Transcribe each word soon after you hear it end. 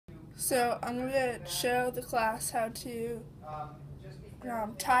So I'm going to show the class how to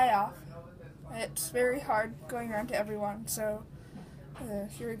tie off. It's very hard going around to everyone, so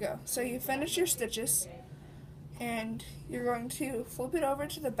here we go. So you finish your stitches, and you're going to flip it over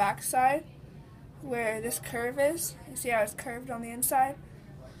to the back side where this curve is. You see how it's curved on the inside?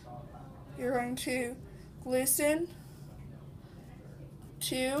 You're going to loosen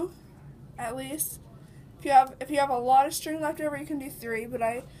 2 at least. If you have a lot of string left over, you can do 3, but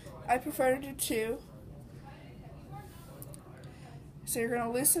I prefer to do 2. So you're going to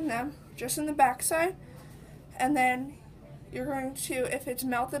loosen them just in the back side, and then you're going to, if it's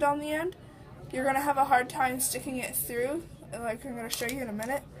melted on the end, you're going to have a hard time sticking it through, like I'm going to show you in a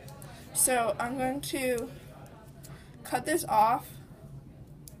minute. So I'm going to cut this off.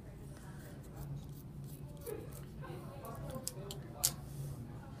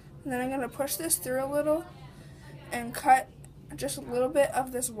 And then I'm going to push this through a little and cut just a little bit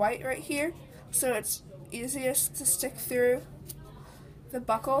of this white right here so it's easiest to stick through the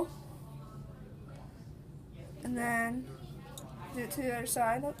buckle. And then do it to the other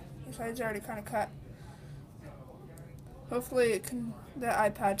side. The side's already kind of cut. Hopefully the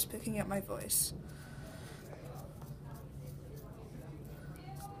iPad's picking up my voice.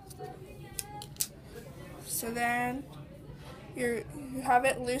 So then you have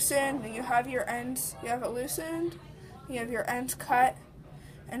it loosened, and you have your ends. You have it loosened. You have your ends cut,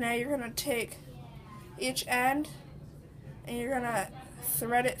 and now you're gonna take each end, and you're gonna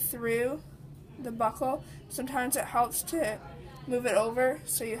thread it through the buckle. Sometimes it helps to move it over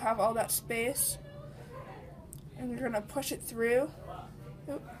so you have all that space, and you're gonna push it through.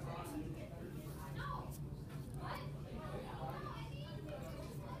 Oop.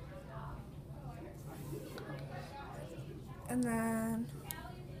 And then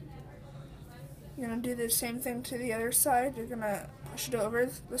you're going to do the same thing to the other side. You're going to push it over.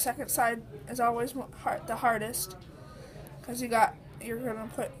 The second side is always the hardest because you're going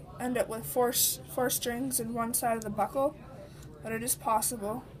to end up with four strings in one side of the buckle, but it is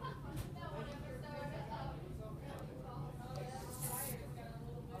possible.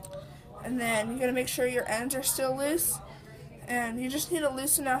 And then you're going to make sure your ends are still loose, and you just need to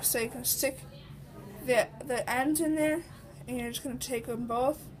loosen enough so you can stick the ends in there. And you're just going to take them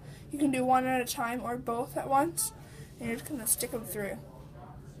both. You can do one at a time or both at once, and you're just going to stick them through.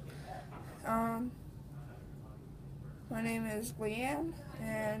 My name is Lea-Ann,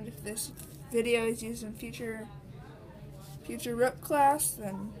 and if this video is used in future rope class,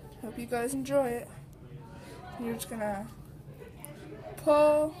 then hope you guys enjoy it. You're just going to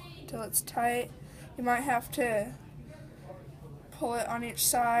pull until it's tight. You might have to pull it on each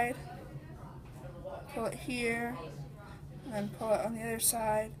side, pull it here, and pull it on the other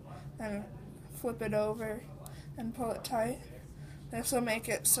side, and flip it over and pull it tight. This will make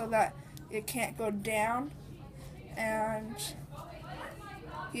it so that it can't go down, and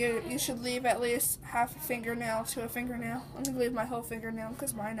you should leave at least half a fingernail to a fingernail. I'm going to leave my whole fingernail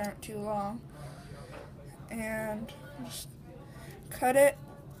because mine aren't too long. And just cut it,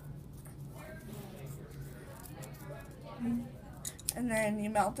 and then you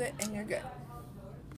melt it and you're good.